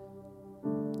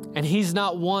 And he's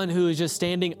not one who is just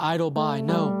standing idle by.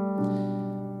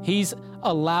 No. He's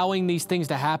allowing these things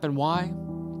to happen. Why?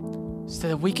 So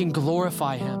that we can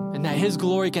glorify him and that his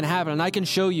glory can happen. And I can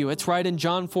show you. It's right in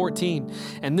John 14.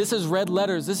 And this is red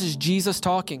letters. This is Jesus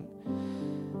talking.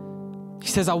 He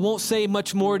says, I won't say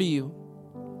much more to you,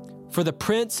 for the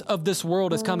prince of this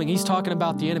world is coming. He's talking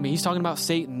about the enemy. He's talking about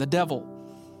Satan, the devil.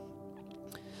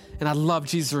 And I love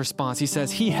Jesus' response. He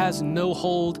says, he has no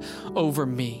hold over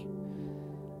me.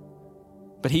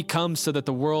 But he comes so that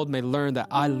the world may learn that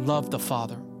I love the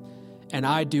Father and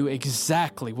I do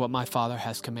exactly what my Father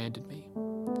has commanded me.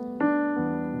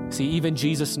 See, even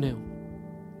Jesus knew.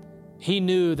 He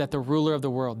knew that the ruler of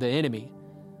the world, the enemy,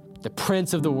 the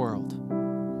prince of the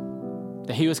world,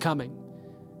 that he was coming.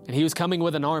 And he was coming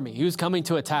with an army. He was coming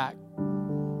to attack.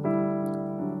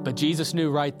 But Jesus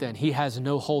knew right then, he has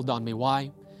no hold on me.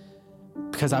 Why?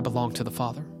 Because I belong to the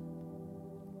Father.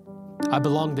 I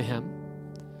belong to him.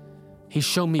 He's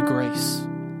shown me grace.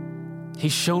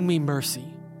 He's shown me mercy.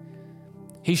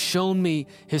 He's shown me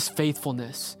his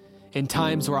faithfulness in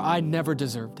times where I never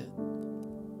deserved it.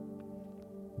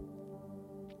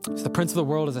 So the prince of the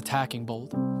world is attacking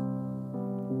Bold.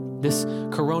 This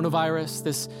coronavirus,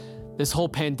 this whole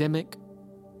pandemic,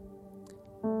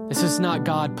 this is not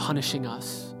God punishing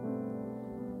us.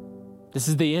 This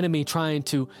is the enemy trying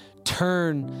to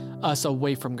turn us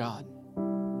away from God,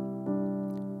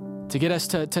 to get us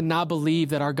to not believe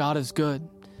that our God is good,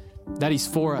 that he's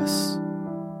for us.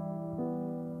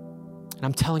 And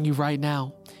I'm telling you right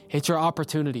now, it's your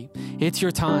opportunity. It's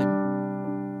your time.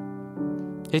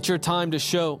 It's your time to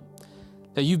show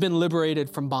that you've been liberated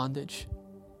from bondage.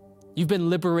 You've been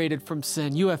liberated from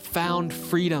sin. You have found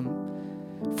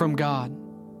freedom from God.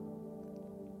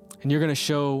 And you're going to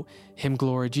show him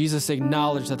glory. Jesus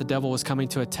acknowledged that the devil was coming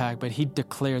to attack, but he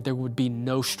declared there would be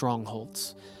no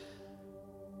strongholds.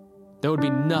 There would be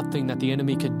nothing that the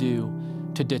enemy could do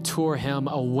to detour him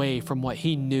away from what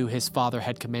he knew his Father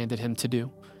had commanded him to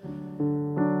do.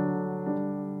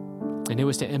 And it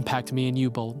was to impact me and you,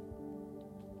 Bold.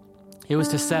 It was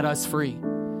to set us free.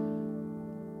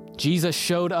 Jesus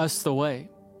showed us the way.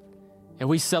 And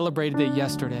we celebrated it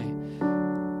yesterday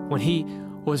when he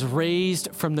was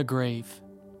raised from the grave.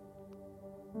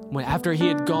 When after he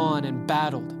had gone and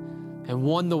battled and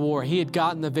won the war, he had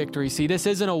gotten the victory. See, this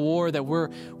isn't a war that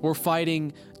we're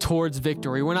fighting towards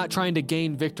victory. We're not trying to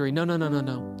gain victory.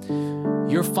 No.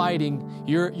 You're fighting,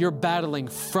 you're battling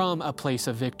from a place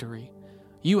of victory.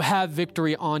 You have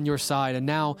victory on your side. And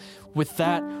now with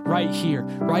that right here,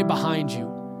 right behind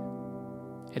you,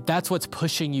 that's what's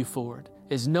pushing you forward,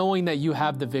 is knowing that you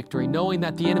have the victory, knowing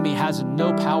that the enemy has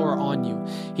no power on you.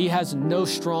 He has no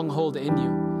stronghold in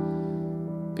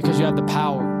you because you have the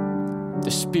power, the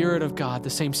Spirit of God, the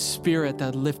same Spirit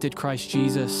that lifted Christ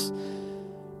Jesus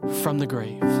from the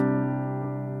grave.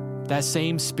 That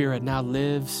same Spirit now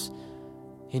lives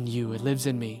in you. It lives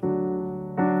in me.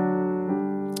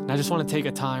 And I just want to take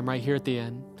a time right here at the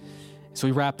end as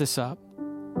we wrap this up.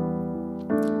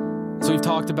 So we've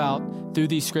talked about through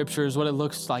these scriptures what it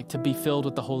looks like to be filled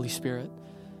with the Holy Spirit.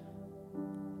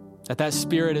 That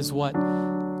Spirit is what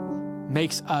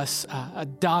makes us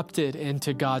adopted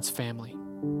into God's family.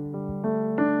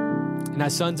 And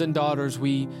as sons and daughters,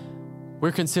 we're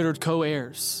considered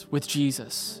co-heirs with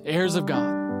Jesus, heirs of God.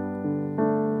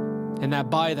 And that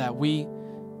by that we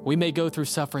may go through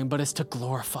suffering, but it's to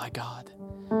glorify God.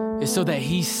 It's so that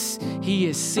he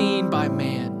is seen by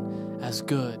man as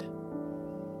good.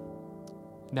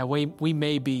 Now we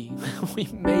may be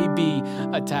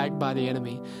attacked by the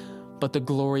enemy, but the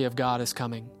glory of God is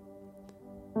coming.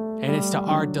 And it's to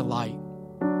our delight.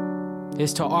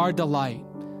 It's to our delight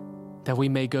that we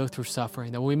may go through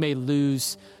suffering, that we may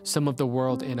lose some of the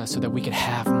world in us so that we can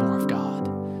have more of God.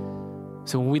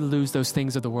 So when we lose those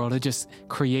things of the world, it just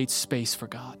creates space for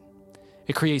God.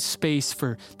 It creates space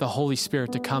for the Holy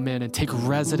Spirit to come in and take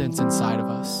residence inside of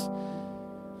us.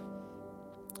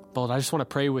 Bold, I just want to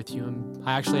pray with you. And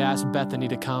I actually asked Bethany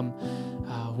to come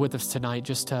with us tonight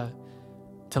just to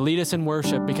lead us in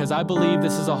worship, because I believe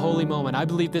this is a holy moment. I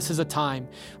believe this is a time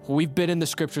where we've been in the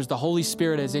scriptures. The Holy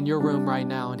Spirit is in your room right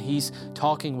now, and he's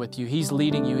talking with you. He's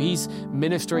leading you. He's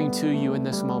ministering to you in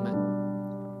this moment.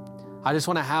 I just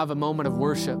want to have a moment of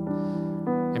worship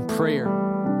and prayer,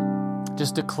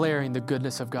 just declaring the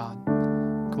goodness of God.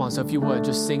 Come on, so if you would,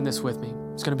 just sing this with me.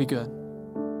 It's going to be good.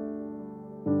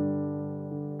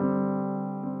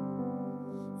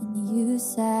 You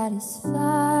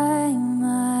satisfy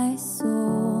my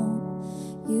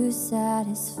soul. You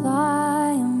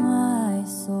satisfy my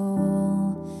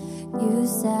soul. You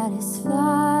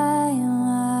satisfy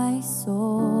my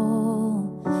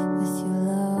soul with your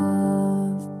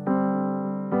love.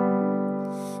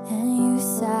 And you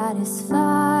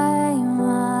satisfy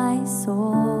my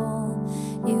soul.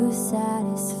 You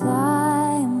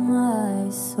satisfy my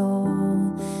soul.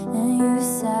 And you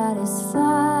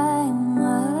satisfy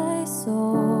my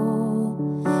soul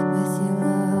with your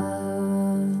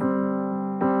love.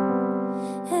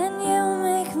 And you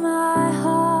make my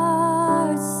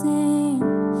heart sing.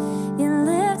 You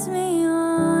lift me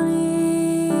on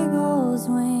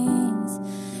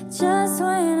Just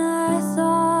when I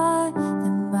thought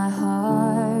that my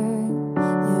heart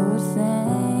it would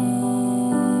faint,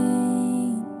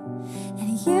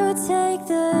 and you take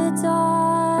the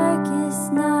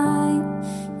darkest night,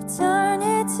 you turn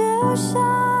it to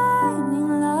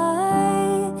shining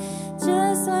light.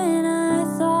 Just when I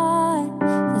thought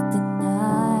that the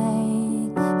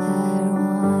night had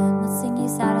won, let's sing You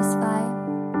Satisfy,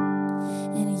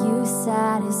 and you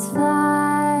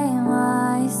satisfy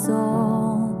my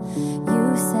soul.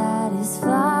 You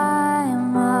satisfy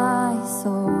my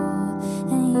soul,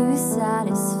 and you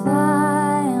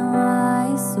satisfy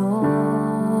my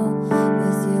soul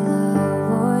with your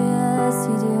love, oh yes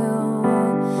you do.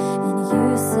 And you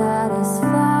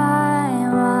satisfy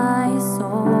my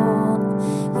soul,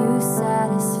 you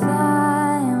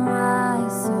satisfy my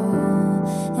soul,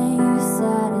 and you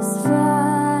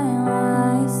satisfy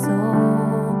my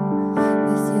soul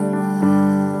with your love.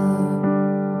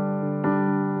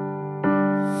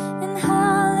 And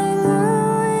hallelujah,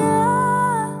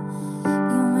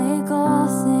 you make all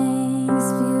things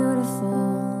beautiful.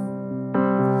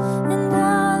 And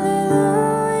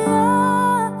hallelujah,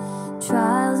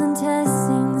 trials and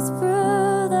testings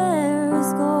prove there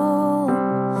is gold.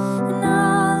 And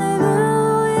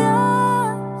hallelujah,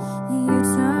 you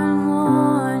turn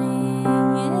mourning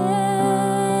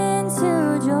into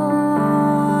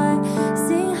joy.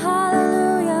 Sing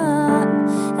hallelujah,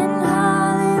 and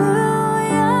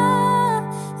hallelujah,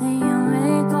 and you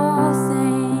make all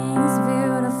things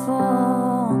beautiful.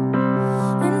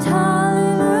 And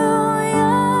hallelujah,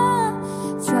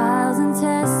 trials and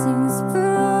testings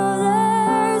prove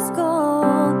there's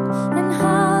gold. And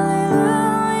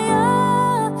hallelujah,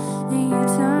 and you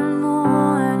turn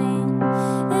mourning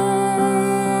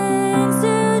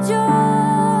into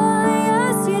joy.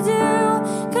 Yes, you do,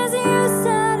 'cause you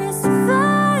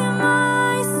satisfy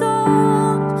my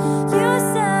soul. You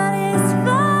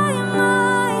satisfy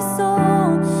my soul,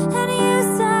 and you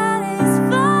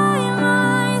satisfy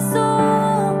my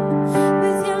soul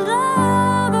with your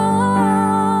love, oh.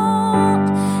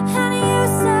 And you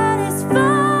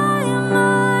satisfy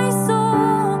my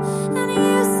soul, and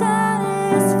you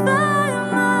satisfy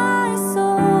my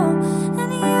soul,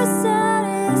 and you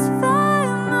satisfy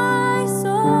my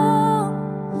soul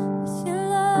with your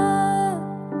love.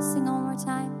 Sing one more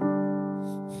time.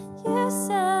 You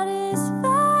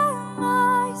satisfy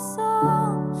my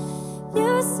soul,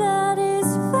 you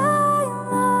satisfy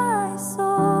my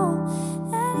soul,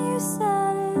 and you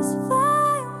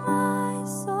satisfy my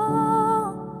soul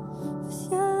with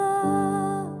your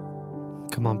love.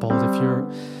 Come on, Bold. If you're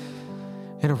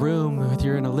in a room, if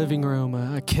you're in a living room,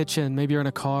 a kitchen, maybe you're in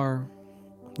a car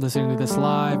listening to this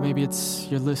live, maybe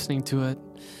you're listening to it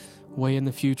way in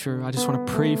the future. I just want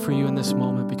to pray for you in this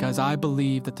moment because I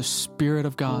believe that the Spirit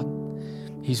of God,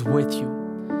 He's with you.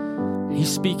 He's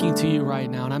speaking to you right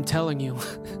now. And I'm telling you,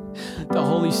 the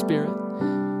Holy Spirit,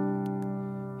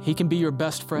 He can be your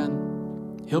best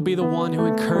friend. He'll be the one who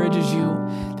encourages you,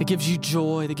 that gives you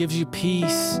joy, that gives you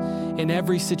peace in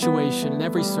every situation, in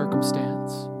every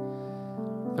circumstance.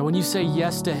 And when you say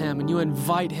yes to Him and you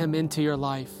invite Him into your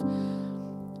life,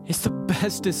 it's the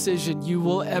best decision you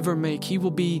will ever make. He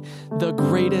will be the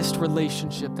greatest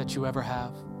relationship that you ever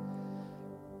have.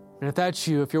 And if that's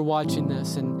you, if you're watching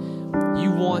this and you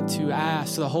want to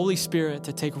ask the Holy Spirit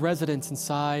to take residence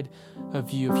inside of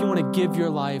you, if you want to give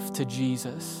your life to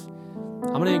Jesus,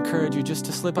 I'm going to encourage you just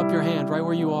to slip up your hand right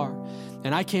where you are.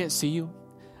 And I can't see you.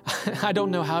 I don't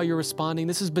know how you're responding.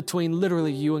 This is between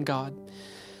literally you and God.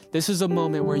 This is a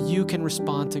moment where you can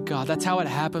respond to God. That's how it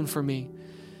happened for me.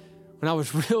 When I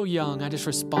was real young, I just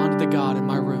responded to God in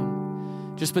my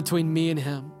room, just between me and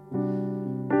Him.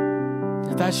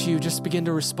 If that's you, just begin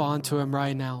to respond to Him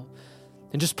right now.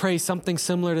 And just pray something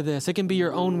similar to this. It can be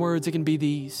your own words. It can be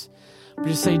these. But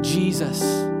just say, Jesus,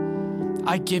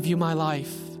 I give you my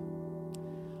life.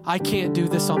 I can't do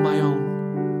this on my own.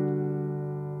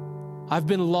 I've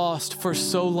been lost for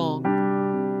so long,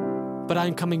 but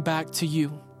I'm coming back to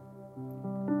you.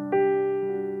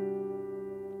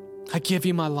 I give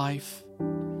you my life.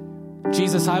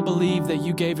 Jesus, I believe that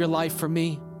you gave your life for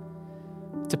me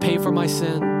to pay for my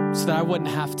sin so that I wouldn't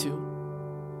have to.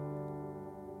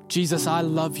 Jesus, I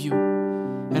love you,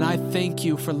 and I thank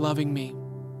you for loving me.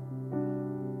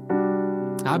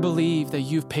 I believe that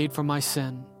you've paid for my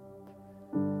sin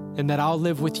and that I'll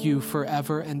live with you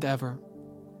forever and ever.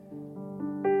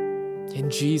 In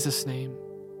Jesus' name.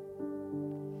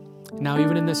 Now,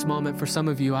 even in this moment, for some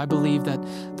of you, I believe that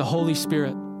the Holy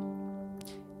Spirit,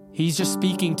 He's just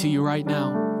speaking to you right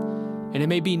now. And it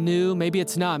may be new, maybe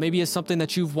it's not. Maybe it's something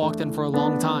that you've walked in for a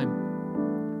long time.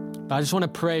 But I just want to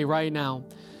pray right now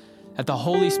that the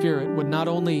Holy Spirit would not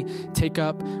only take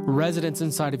up residence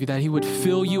inside of you, that he would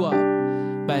fill you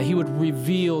up, but he would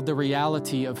reveal the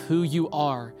reality of who you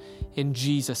are in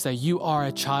Jesus, that you are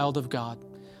a child of God,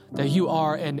 that you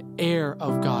are an heir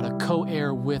of God, a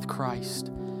co-heir with Christ,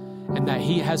 and that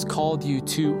he has called you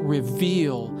to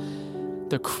reveal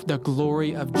the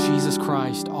glory of Jesus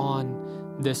Christ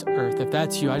on this earth. If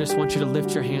that's you, I just want you to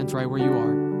lift your hands right where you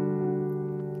are.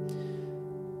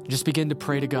 Just begin to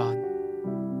pray to God.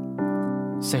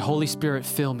 Say, Holy Spirit,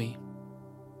 fill me.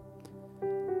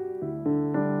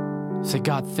 Say,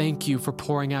 God, thank you for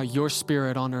pouring out your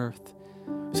Spirit on earth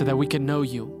so that we can know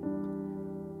you.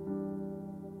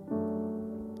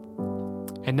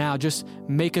 And now just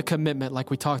make a commitment like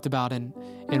we talked about in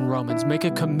Romans. Make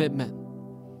a commitment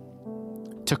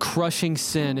to crushing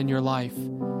sin in your life,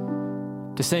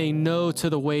 to saying no to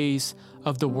the ways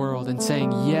of the world and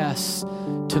saying yes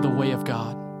to the way of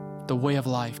God, the way of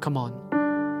life. Come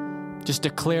on. Just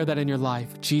declare that in your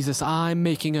life. Jesus, I'm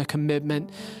making a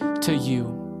commitment to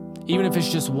you, even if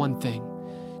it's just one thing.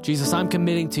 Jesus, I'm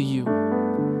committing to you.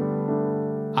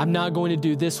 I'm not going to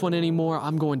do this one anymore.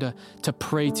 I'm going to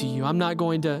pray to you. I'm not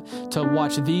going to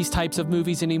watch these types of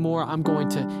movies anymore. I'm going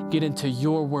to get into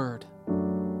your word.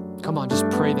 Come on, just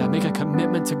pray that. Make a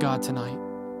commitment to God tonight.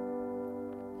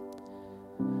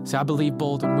 See, I believe,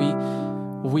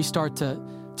 Bolden, we start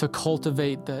to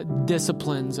cultivate the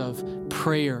disciplines of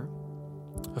prayer,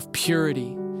 of purity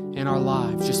in our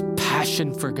lives, just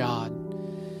passion for God.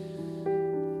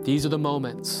 These are the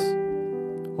moments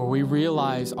where we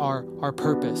realize our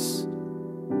purpose,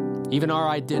 even our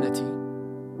identity.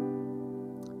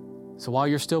 So while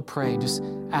you're still praying, just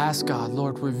ask God,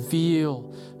 Lord,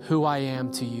 reveal who I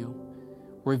am to you.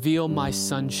 Reveal my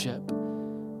sonship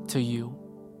to you.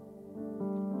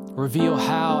 Reveal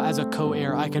how, as a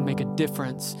co-heir, I can make a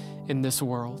difference in this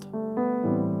world.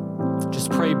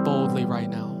 Just pray boldly right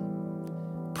now.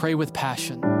 Pray with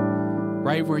passion,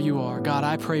 right where you are. God,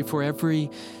 I pray for every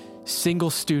single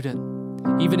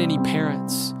student, even any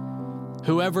parents,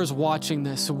 whoever's watching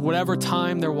this, whatever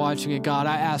time they're watching it, God,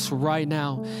 I ask right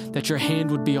now that your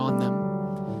hand would be on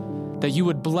them, that you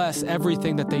would bless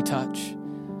everything that they touch,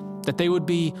 that they would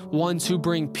be ones who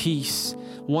bring peace,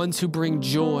 ones who bring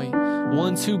joy,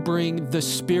 ones who bring the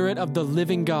Spirit of the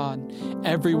living God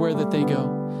everywhere that they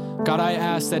go. God, I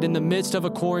ask that in the midst of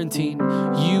a quarantine,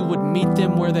 you would meet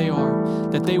them where they are,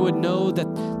 that they would know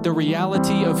that the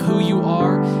reality of who you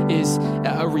are is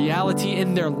a reality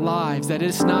in their lives, that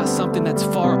it's not something that's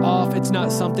far off, it's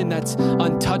not something that's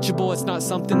untouchable, it's not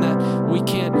something that we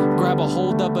can't grab a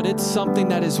hold of, but it's something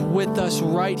that is with us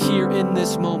right here in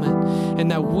this moment, and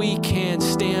that we can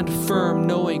stand firm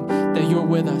knowing that you're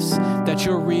with us, that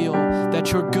you're real,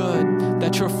 that you're good,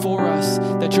 that you're for us,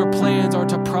 that your plans are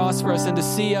to prosper us and to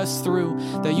see us through,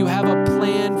 that you have a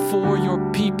plan for your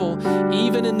people,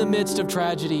 even in the midst of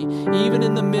tragedy, even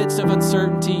in the midst of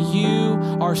uncertainty. You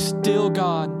are still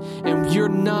God, and you're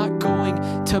not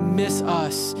going to miss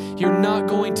us. You're not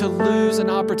going to lose an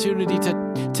opportunity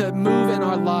to move in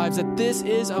our lives, that this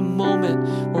is a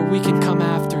moment where we can come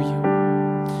after you.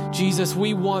 Jesus,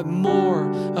 we want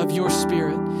more of your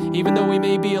Spirit. Even though we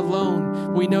may be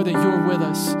alone, we know that you're with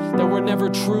us, that we're never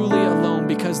truly alone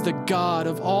because the God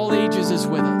of all ages is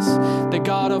with us. The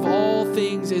God of all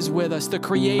things is with us. The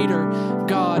Creator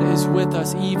God is with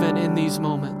us even in these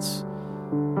moments.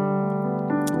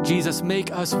 Jesus,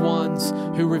 make us ones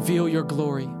who reveal your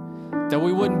glory, that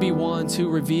we wouldn't be ones who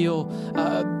reveal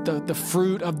the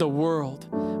fruit of the world,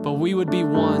 but we would be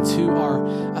ones who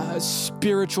are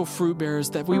spiritual fruit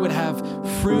bearers, that we would have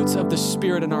fruits of the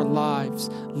Spirit in our lives: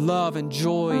 love and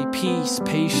joy, peace,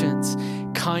 patience,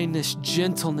 kindness,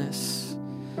 gentleness,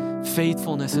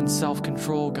 faithfulness, and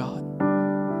self-control, God.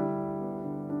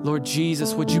 Lord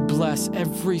Jesus, would you bless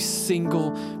every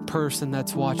single person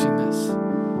that's watching this,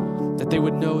 that they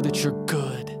would know that you're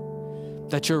good,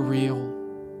 that you're real.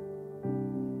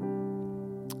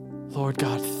 Lord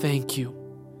God, thank you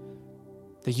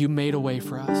that you made a way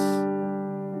for us.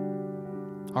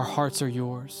 Our hearts are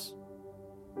yours.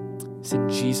 It's in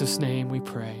Jesus' name we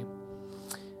pray.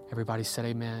 Everybody said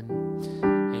amen.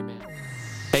 Amen.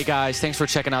 Hey guys, thanks for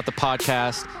checking out the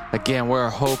podcast. Again, we're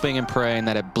hoping and praying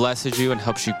that it blesses you and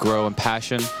helps you grow in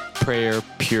passion, prayer,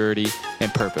 purity,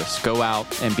 and purpose. Go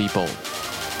out and be bold.